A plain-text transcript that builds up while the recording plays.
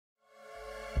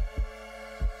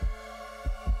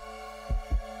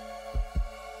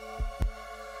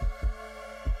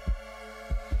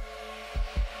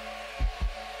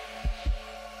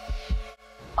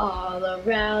All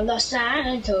around Los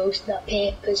Santos, the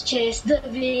Pippers chased the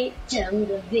victim.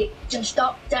 The victim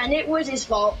stopped and it was his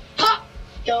fault. Pop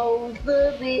goes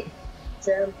the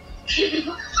victim.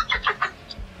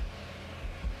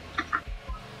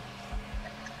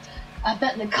 I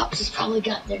bet the cops has probably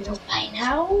got their note by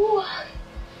now.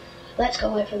 Let's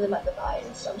go wait for them at the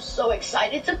mines. I'm so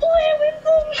excited to play with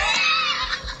them.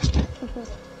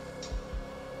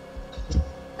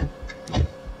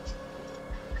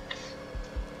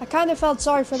 I kind of felt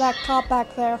sorry for that cop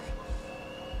back there.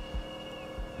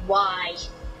 Why?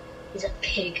 He's a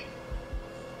pig.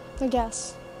 I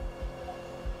guess.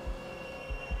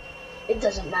 It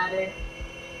doesn't matter.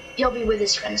 He'll be with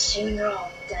his friends soon. They're all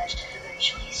dead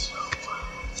eventually, so...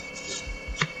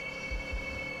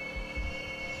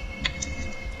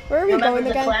 Where are we going Remember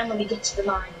the again? plan when we get to the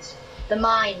mines. The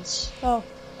mines. Oh,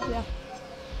 yeah.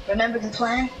 Remember the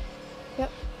plan?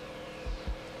 Yep.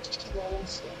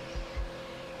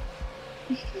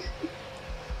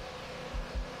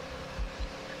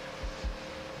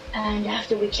 And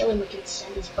after we kill him, we can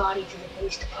send his body to the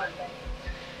police department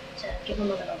to give him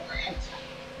a little heads up.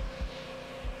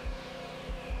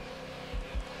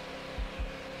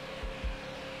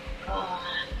 Oh,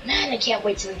 man, I can't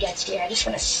wait till he gets here. I just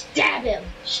want to stab him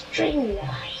straight in the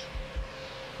eye.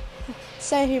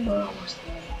 Same. We're almost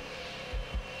there.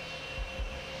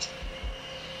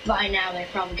 By now, they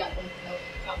probably got them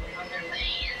probably on their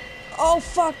way. Oh,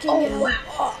 fucking hell. Wow.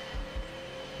 Oh.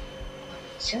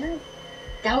 Sir,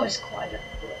 that was quite a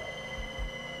blow.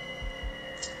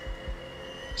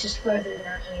 Just further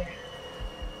down here.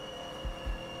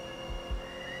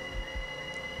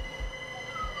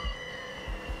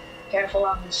 Careful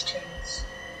on these turns.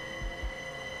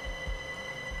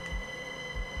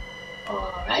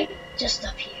 Alright, just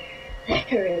up here.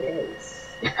 There it is.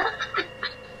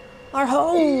 Our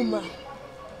home.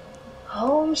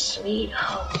 Home sweet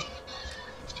home.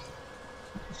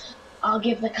 I'll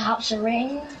give the cops a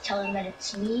ring, telling them that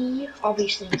it's me,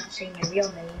 obviously not saying my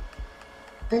real name,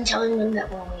 then telling them that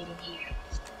we're waiting here.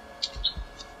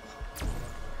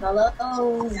 Hello,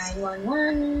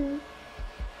 911.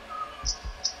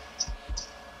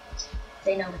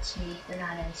 They know it's me, they're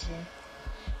not answering.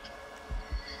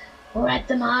 We're at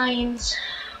the mines.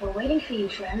 We're waiting for you,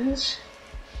 friends.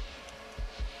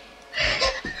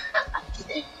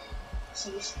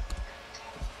 Please.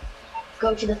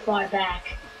 Go to the far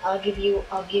back. I'll give you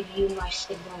my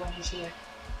signal when he's here.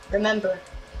 Remember,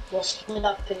 we'll split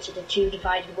up into the two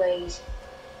divided ways.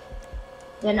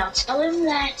 Then I'll tell him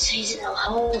that he's in a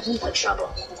whole heap of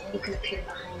trouble, and you can appear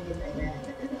behind him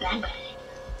and bang bang.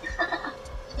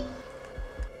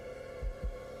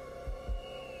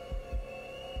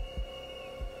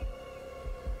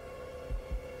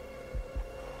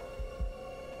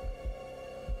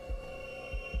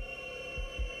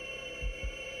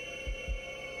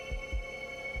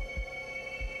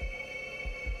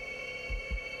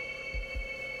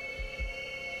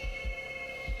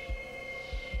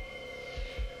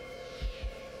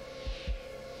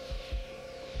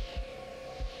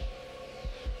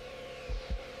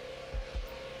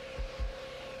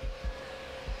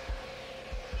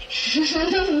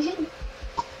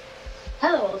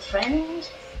 Hello, old friend.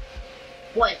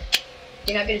 What?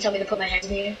 You're not gonna tell me to put my hands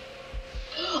in the air?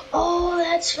 Oh,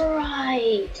 that's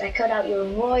right. I cut out your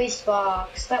voice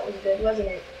box. That was good, wasn't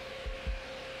it?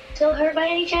 Still hurt by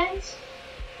any chance?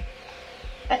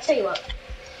 I tell you what,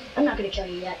 I'm not gonna kill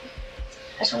you yet.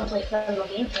 I just wanna play a fun little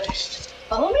game first.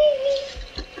 Follow me.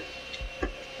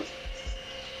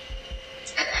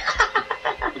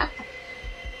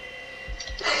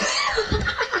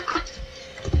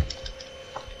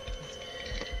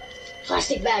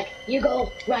 Plastic bag, you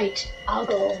go right, I'll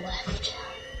go left.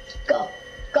 Go,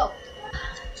 go.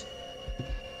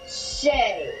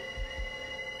 Say,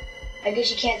 I guess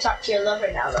you can't talk to your lover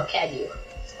now though, can you?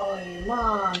 Oh, your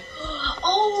mom.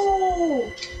 Oh,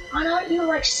 aren't you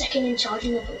like second in charge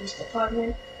in the police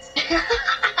department?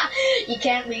 You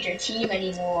can't lead your team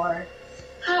anymore.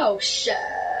 How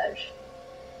sad.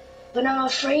 But I'm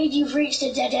afraid you've reached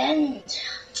a dead end.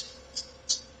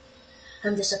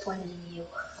 I'm disappointed in you.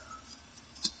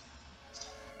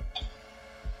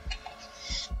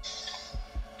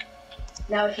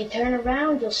 Now if you turn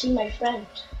around, you'll see my friend.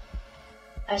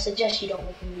 I suggest you don't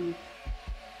make a move.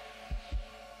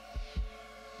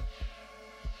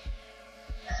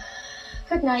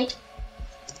 Good night.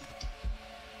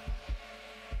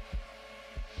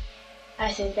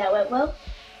 I think that went well.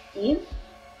 Do you?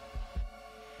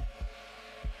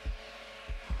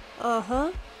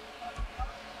 Uh-huh.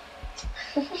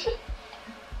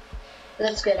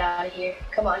 Let's get out of here.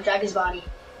 Come on, drag his body.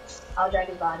 I'll drag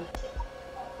his body.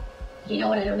 You know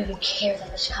what? I don't even care that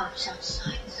there's cops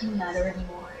outside. It doesn't matter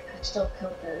anymore. I still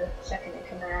killed the second in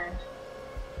command.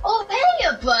 Oh,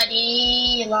 hey,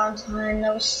 buddy! Long time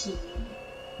no see.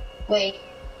 Wait.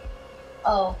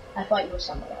 Oh, I thought you were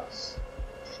someone else.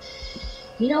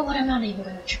 You know what? I'm not even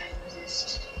gonna try and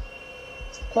resist.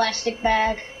 Plastic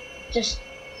bag. Just.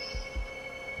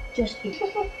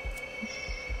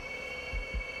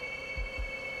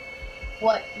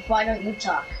 What? Why don't you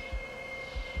talk?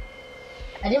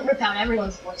 I didn't rip out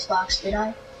everyone's voice box, did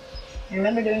I? I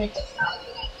remember doing it.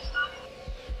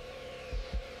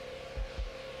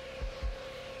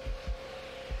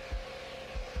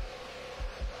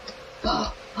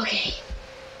 Oh, okay.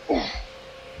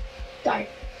 Darn.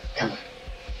 Come on.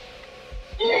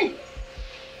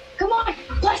 Come on!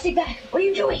 Plastic bag! What are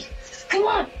you doing? Come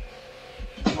on!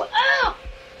 Ow!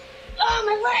 Oh,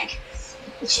 my leg!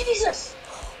 Jesus!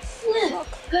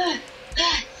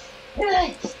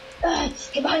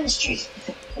 Get behind this tree.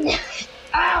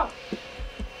 Ow!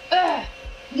 God!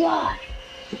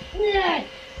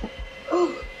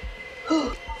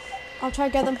 I'll try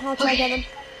to get them. I'll try to get them.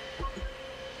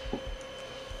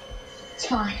 It's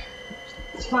fine.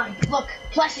 It's fine. Look,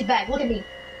 plastic bag. Look at me.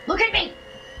 Look at me.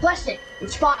 Plastic.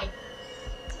 It's fine.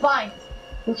 It's fine.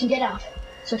 We can get out.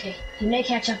 It's okay. He may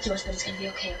catch up to us, but it's gonna be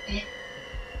okay, okay?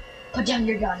 Put down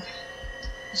your gun.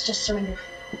 Let's just surrender.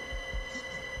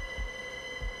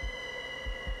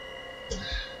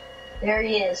 There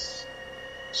he is.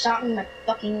 Shot in my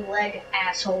fucking leg,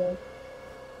 asshole.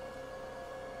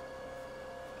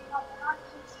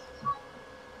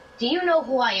 Do you know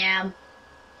who I am?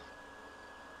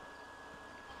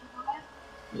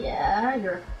 Yeah,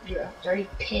 you're a dirty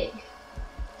pig.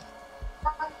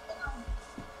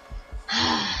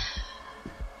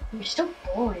 You're still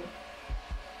boring.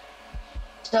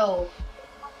 So,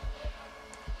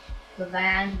 the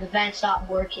van stopped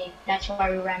working. That's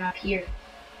why we ran up here.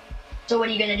 So what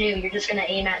are you gonna do? You're just gonna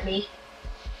aim at me?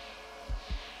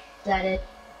 Is that it?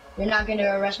 You're not gonna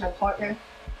arrest my partner?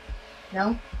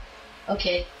 No?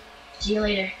 Okay. See you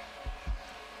later.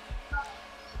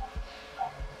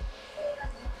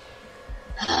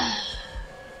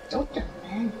 Don't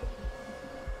demand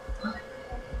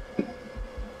it.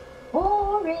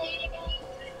 Boring.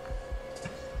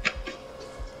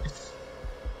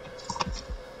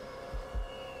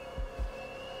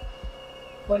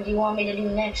 What do you want me to do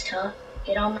next, huh?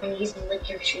 Get on my knees and lick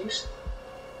your shoes?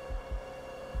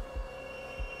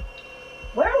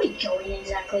 Where are we going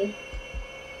exactly?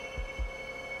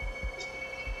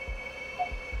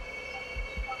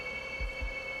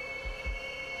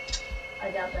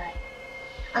 I doubt that.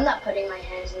 I'm not putting my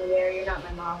hands in the air, you're not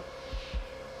my mom.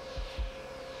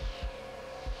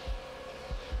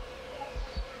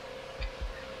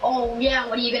 Oh yeah,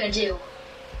 what are you gonna do?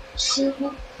 Shoot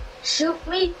me? Shoot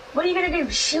me? What are you gonna do?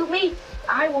 Shoot me?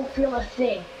 I won't feel a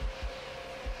thing.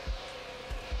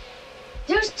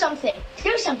 Do something!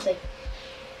 Do something!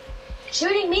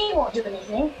 Shooting me won't do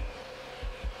anything.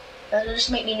 That'll just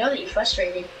make me know that you're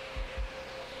frustrated.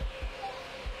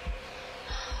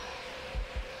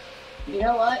 You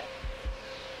know what?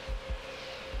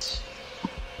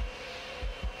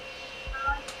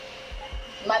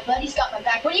 My buddy's got my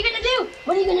back. What are you gonna do?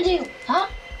 What are you gonna do? Huh?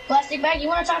 Plastic bag, you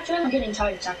wanna talk to him? I'm getting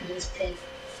tired of talking to this pig.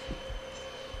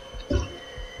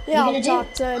 Yeah, I'll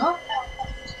talk to him. Huh?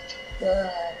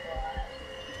 Good.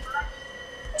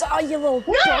 Oh, you little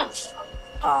bitch.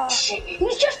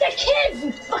 He's just a kid,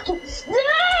 you fucking...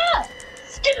 Ah!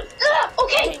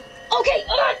 Okay, okay.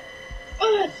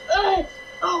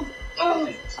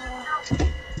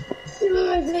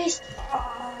 This.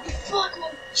 Fuck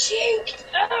my cheek.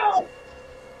 Ow.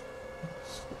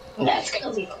 That's gonna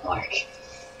leave a mark.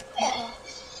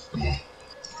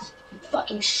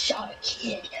 Fucking shot a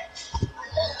kid.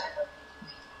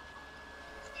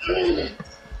 You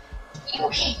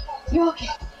okay? You're okay.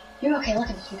 You're okay. Look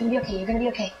at me. You're gonna be okay. You're gonna be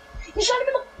okay. You shot him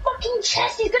in the fucking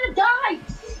chest. He's gonna die.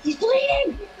 He's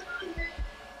bleeding.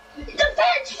 The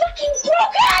vent's fucking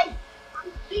broken.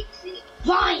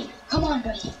 Fine. Come on,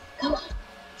 buddy. Come on.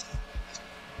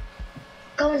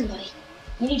 Come on, buddy.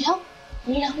 You need help?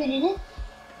 You need help getting in?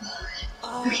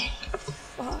 Okay.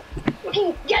 We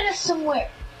can get us somewhere.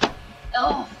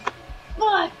 Oh,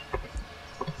 fuck.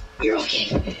 You're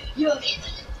okay. You're okay.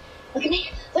 Look at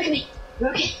me. Look at me. You're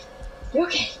okay. You're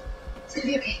okay. It's gonna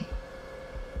be okay.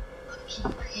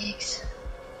 Fucking pigs.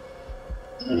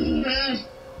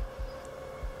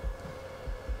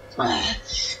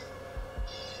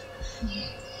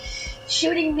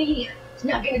 Shooting me is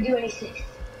not gonna do anything.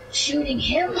 Shooting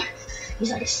him,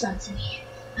 he's like a son to me.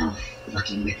 I'll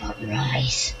fucking rip out your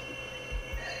eyes.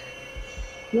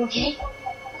 You okay?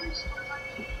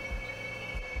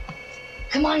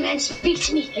 Come on, man, speak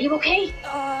to me. Are you okay?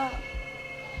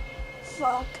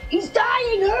 Fuck. He's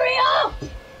dying, hurry up!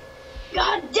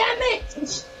 God damn it!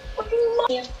 It's fucking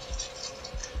long.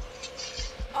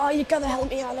 Oh, you gotta help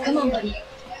me out of Come here. on, buddy.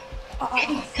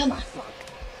 Come on. Fuck.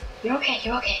 You're okay,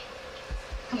 you're okay.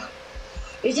 Come on.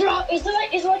 Is there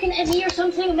like an ME or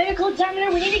something? A medical examiner?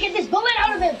 We need to get this bullet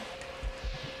out of him!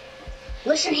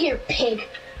 Listen here, pig.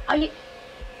 Are you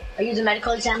the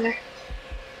medical examiner?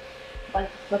 What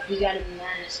the fuck you got in the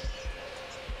mask?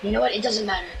 You know what? It doesn't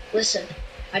matter. Listen,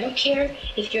 I don't care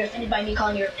if you're offended by me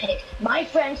calling you a pig. My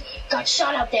friend got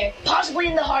shot out there, possibly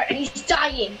in the heart, and he's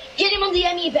dying. Get him on the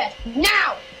ME bed,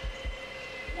 now!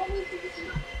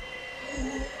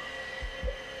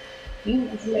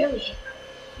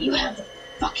 You have the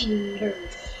fucking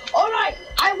nerve. Alright,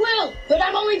 I will, but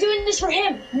I'm only doing this for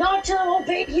him, not to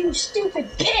obey you stupid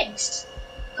pigs!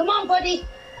 Come on, buddy.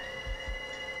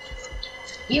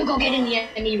 You go get in the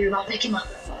ME room, I'll pick him up.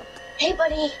 Hey,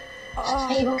 buddy.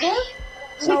 Are you okay?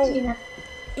 No. Speak to me, man.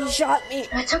 He shot me.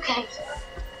 That's okay.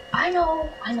 I know.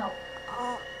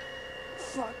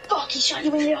 Fuck. Fuck, he shot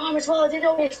you in the arm as well, I didn't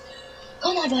notice.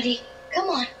 Come on, buddy. Come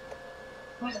on.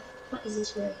 Where the fuck is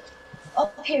this room?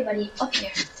 Up here, buddy. Up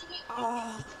here.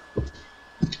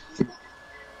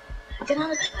 Get on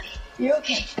the bed, buddy. You're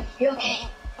okay. You're okay.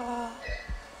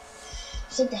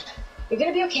 Sit down. You're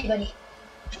gonna be okay, buddy.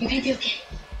 You're gonna be okay.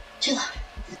 Chill out.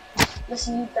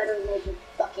 Listen, you better live your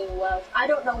fucking wealth. I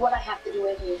don't know what I have to do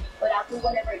with you, but I'll do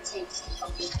whatever it takes to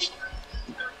help you.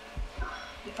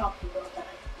 You probably will die.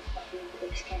 Fucking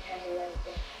pigs can't handle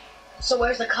anything. So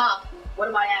where's the cop? What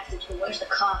do I have to do? Where's the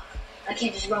cop? I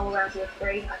can't just roll around here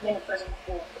afraid. I've been in prison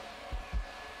before.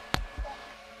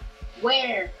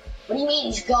 Where? What do you mean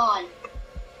he's gone?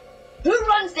 Who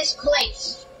runs this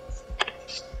place?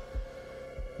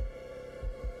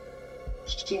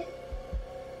 Shit.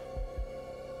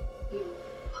 You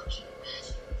fucking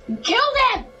bastard. You killed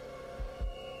him!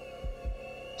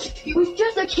 He was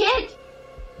just a kid!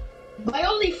 My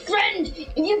only friend!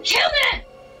 And you killed him!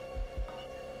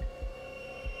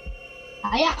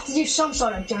 I have to do some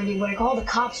sort of dirty work. All the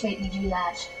cops make me do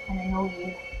that. And I know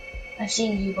you. I've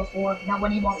seen you before. Now what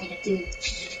do you want me to do?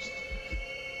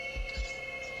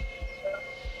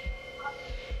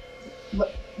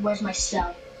 Where's my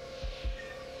cell?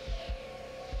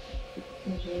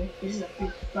 In here. This is a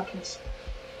big fucking cell.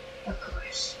 Of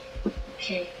course.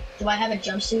 Okay. Do I have a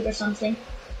jumpsuit or something?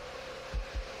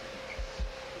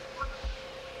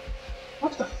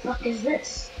 What the fuck is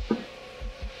this?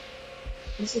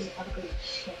 This is ugly as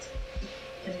shit.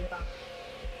 Turn it off.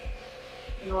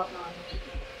 You know what? No, I'm gonna keep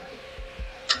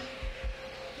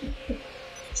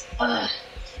it.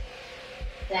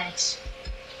 Thanks.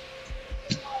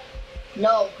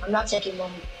 No, I'm not taking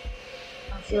one.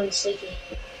 I'm feeling sleepy.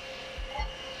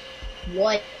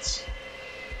 What?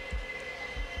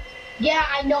 Yeah,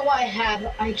 I know I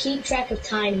have. I keep track of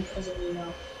time in prison, you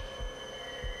know.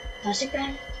 Plastic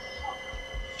bag?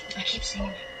 I keep saying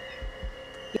it.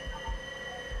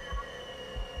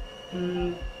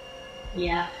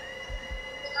 Yeah.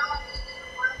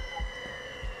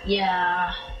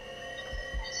 Yeah.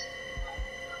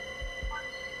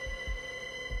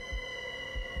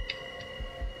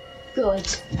 Good.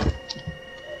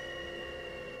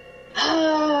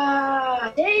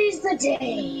 Today's the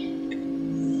day.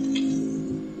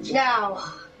 Now,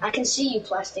 I can see you,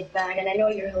 plastic bag, and I know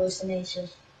your hallucination.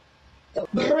 So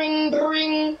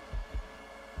bring.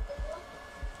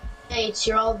 Hey, it's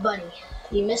your old buddy.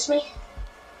 You miss me?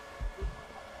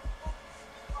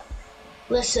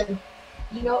 Listen,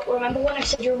 you know, remember when I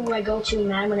said you were my go-to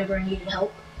man whenever I needed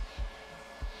help?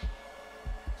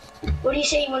 What do you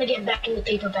say you want to get back in the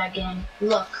paper bag gang?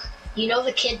 Look, you know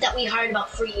the kid that we hired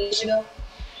about 3 years ago?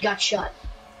 He got shot.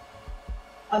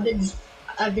 I've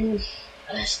been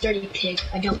a sturdy pig.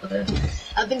 I dealt with him.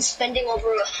 I've been spending over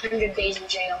 100 days in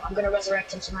jail. I'm gonna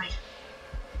resurrect him tonight.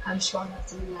 I'm strong enough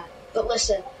to do that. But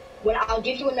listen, I'll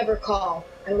give you another call.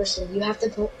 And listen, you have to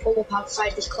pull up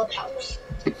outside this clubhouse.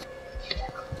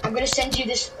 I'm gonna send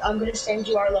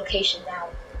you our location now.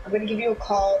 I'm gonna give you a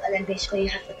call, and then basically you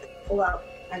have to pull out,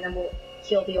 and then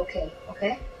he'll be okay.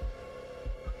 Okay?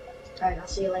 Alright, I'll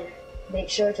see you later. Make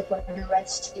sure to put on a red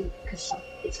suit, because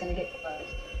it's gonna get blood.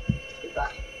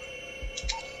 Goodbye.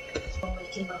 I'll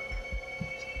wake him up.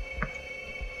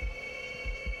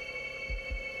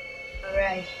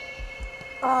 Alright.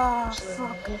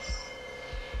 Fuck.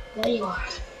 There you are.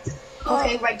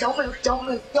 Okay, right, don't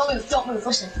move.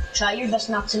 Listen, try your best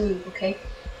not to move, okay?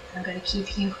 I'm gonna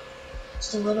keep you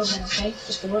just a little bit, okay?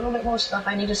 Just a little bit more stuff.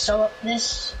 I need to sew up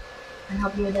this and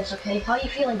help you with this, okay? How you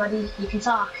feeling, buddy? You can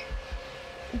talk.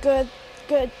 Good.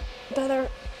 Better.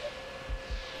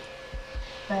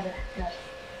 better. Good.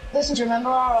 Listen, do you remember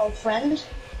our old friend?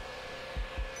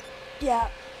 Yeah.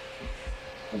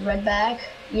 The red bag?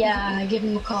 Yeah, I give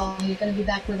him a call. He's gonna be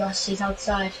back with us. He's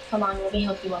outside. Come on, let me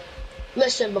help you up.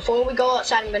 Listen, before we go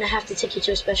outside, I'm gonna have to take you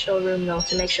to a special room, though,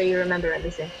 to make sure you remember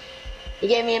everything. He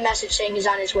gave me a message saying he's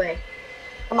on his way.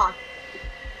 Come on.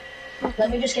 Let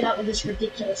me just get out of this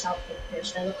ridiculous outfit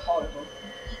first. I look horrible.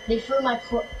 They threw my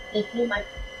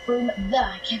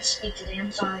I can't speak today,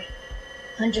 I'm sorry.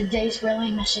 100 days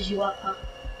really messes you up, huh?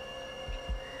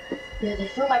 Yeah, they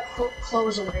threw my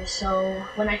clothes away, so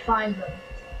when I find them,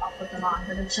 I'll put them on.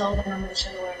 But until then, I'm just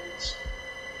gonna wear these.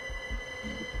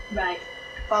 Right.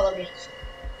 Follow me.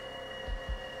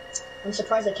 I'm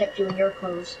surprised I kept you in your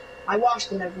clothes. I wash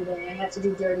them every day. I have to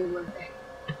do dirty work.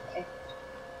 Okay.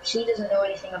 She doesn't know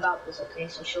anything about this, okay?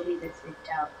 So she'll be a bit freaked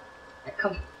out. Right,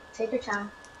 come, take your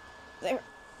time. There.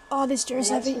 Oh, this chair's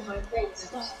heavy.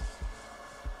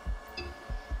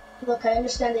 Look, I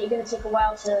understand that you're gonna take a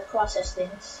while to process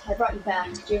things. I brought you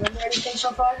back. Do you remember anything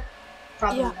so far?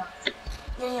 Probably Yeah. not.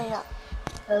 Yeah.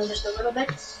 Just a little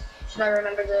bit. Should I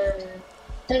remember the?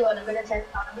 Tell you what, I'm gonna tell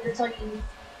you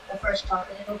the first part,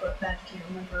 and it'll go back. I can't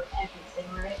remember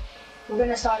everything, right? We're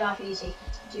gonna start off easy.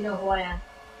 Do you know who I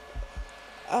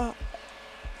am?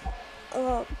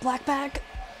 Black bag?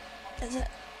 Is it?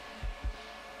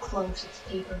 Close, it's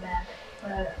paper bag.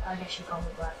 But I guess you call me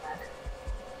black bag.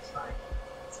 It's fine.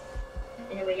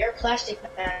 Anyway, you're a plastic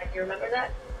bag. You remember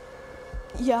that?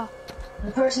 Yeah.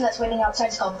 The person that's waiting outside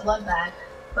is called blood bag,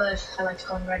 but I like to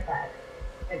call him red bag.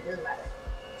 It doesn't matter.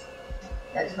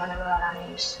 That is one of our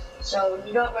names. So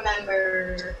you don't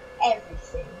remember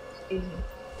everything, do you?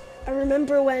 I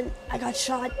remember when I got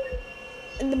shot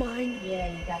in the mine. Yeah,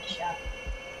 you got shot.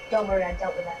 Don't worry, I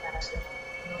dealt with that faster.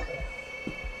 Okay.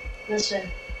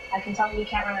 Listen, I can tell you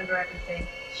can't remember everything,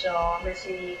 so I'm gonna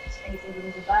see if anything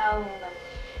rings a bell and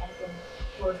anything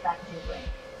flows back into your brain.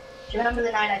 Do you remember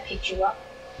the night I picked you up?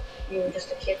 You were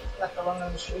just a kid left alone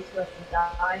on the street, left to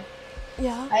die.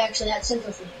 Yeah. I actually had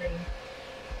sympathy for you.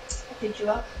 I picked you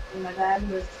up in my bag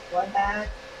with blood bag.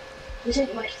 You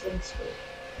didn't much things for you.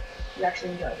 You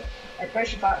actually enjoyed it. At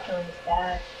first you thought killing was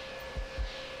bad,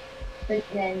 but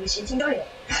then you seemed to enjoy it.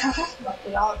 Like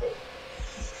we all did.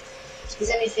 Does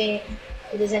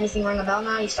anything ring a bell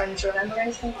now? You starting to remember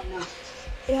anything or no?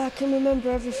 Yeah, I can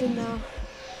remember everything now.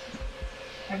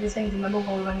 Everything? Do you remember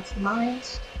when we went to the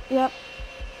mines? Yep.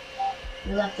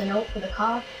 You left a note for the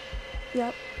cop?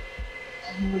 Yep.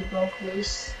 And we broke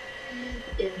loose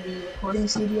in the recording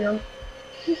studio?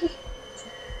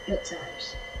 Good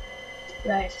times.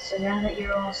 Right, so now that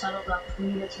you're all settled up, we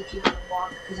need to teach you how to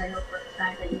walk, because I know for a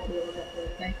fact that you won't be able to do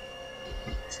it, okay?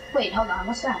 Wait, hold on,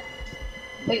 what's that?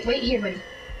 Wait here, buddy.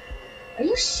 Are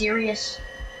you serious?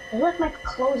 I left my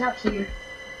clothes out here.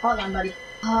 Hold on, buddy.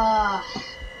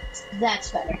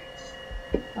 That's better.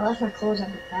 I left my clothes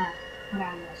on the back. What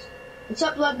on this? What's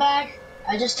up, blood bag?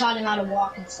 I just taught him how to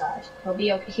walk inside. He'll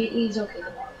be okay. He's okay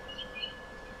to walk.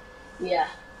 Yeah.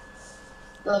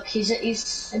 Look, he's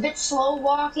a bit slow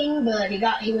walking, but he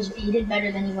did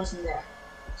better than he was in there.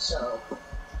 So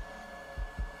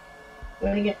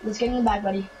let's get in the bag,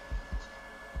 buddy.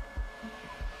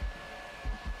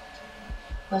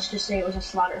 Let's just say it was a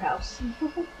slaughterhouse.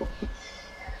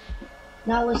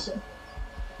 Now listen,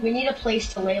 we need a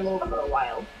place to lay low for a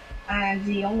while. And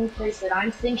the only place that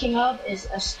I'm thinking of is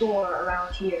a store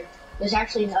around here. There's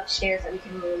actually an upstairs that we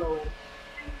can lay low in.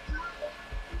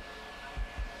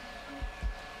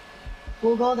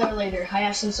 We'll go there later. I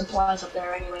have some supplies up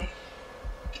there anyway.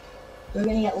 We're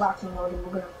gonna get locked and loaded.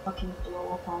 We're gonna fucking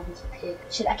blow up all this pig.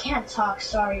 Shit, I can't talk,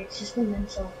 sorry. It's just been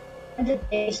mental. I did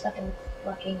days stuck in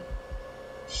fucking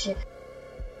shit.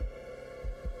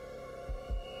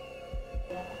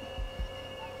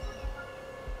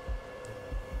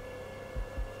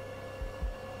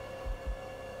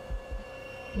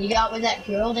 You got with that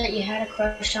girl that you had a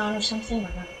crush on or something, or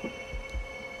not?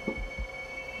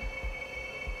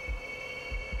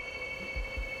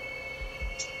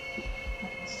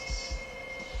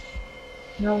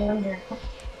 No wonder.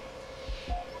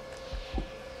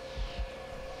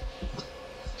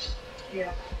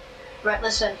 Yeah. Right,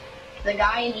 listen. The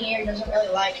guy in here doesn't really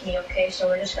like me, okay? So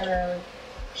we're just gonna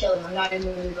kill him. I'm not in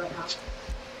the mood right now.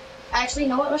 Actually, you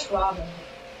know what? Let's rob him.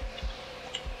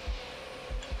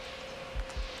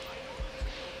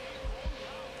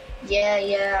 Yeah.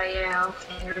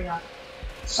 Okay, here we go.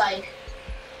 Psych.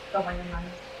 Don't mind your money.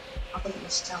 I'll take it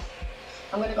myself.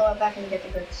 I'm gonna go out back and get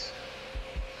the goods.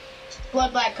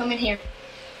 Blood Black, come in here.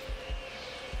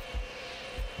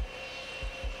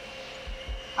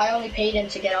 I only paid him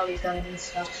to get all these guns and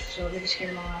stuff, so we're just get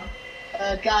them all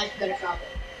out. Guys, we gotta drop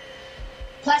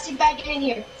it. Plastic bag, get in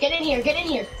here. Get in here, get in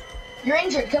here. You're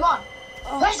injured, come on.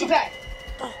 Plastic bag.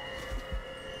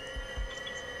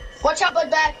 Watch out, blood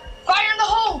bag. Fire in the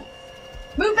hole.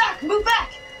 Move back, move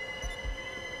back.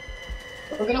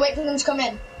 We're gonna wait for them to come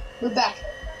in. Move back.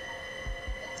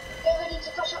 We need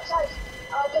to push outside.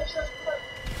 I'll get you.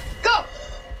 Go!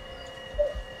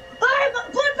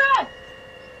 Blood bag!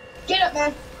 Get up,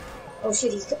 man. Oh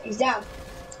shit, he's down.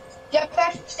 Get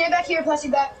back, stay back here,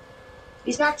 plastic bag.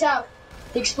 He's knocked out.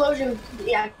 The explosion,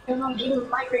 yeah, I don't know, gave him a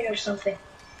migraine or something.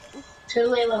 It's gonna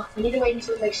lay low. We need to wait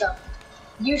until it wakes up.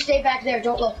 You stay back there,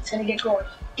 don't look, it's gonna get gory.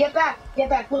 Get back,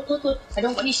 look, look, look. I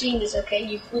don't want you seeing this, okay?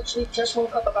 You literally just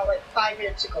woke up about like 5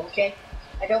 minutes ago, okay?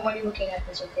 I don't want you looking at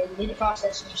this, okay? We need to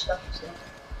process some stuff still.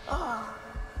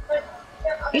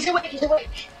 He's awake, he's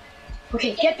awake.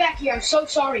 Okay, get back here, I'm so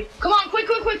sorry. Come on, quick,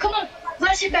 quick, quick, come on.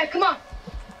 Plastic bag, come on.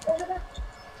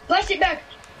 Plastic bag.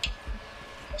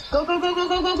 Go, go, go, go,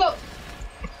 go, go, go.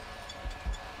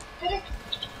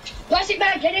 Plastic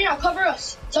bag, get in, I'll cover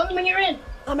us. Tell me when you're in.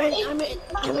 I'm in. Get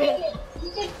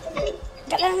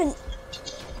in.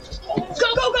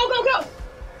 Go, go, go, go, go.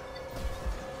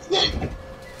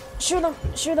 Shoot him.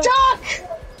 Duck!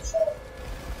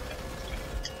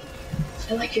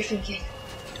 I like your thinking.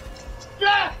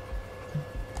 Ah!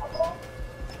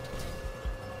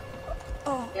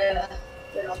 Oh. Yeah,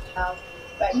 they're not out.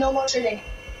 Right, no more shooting.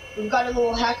 We've got a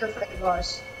little hacker friend of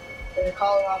ours. They're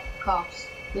calling off the cops.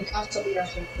 We constantly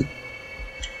rush him.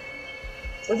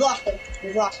 We've lost him.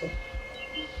 We've lost him.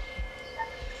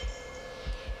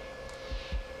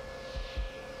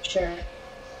 Sure.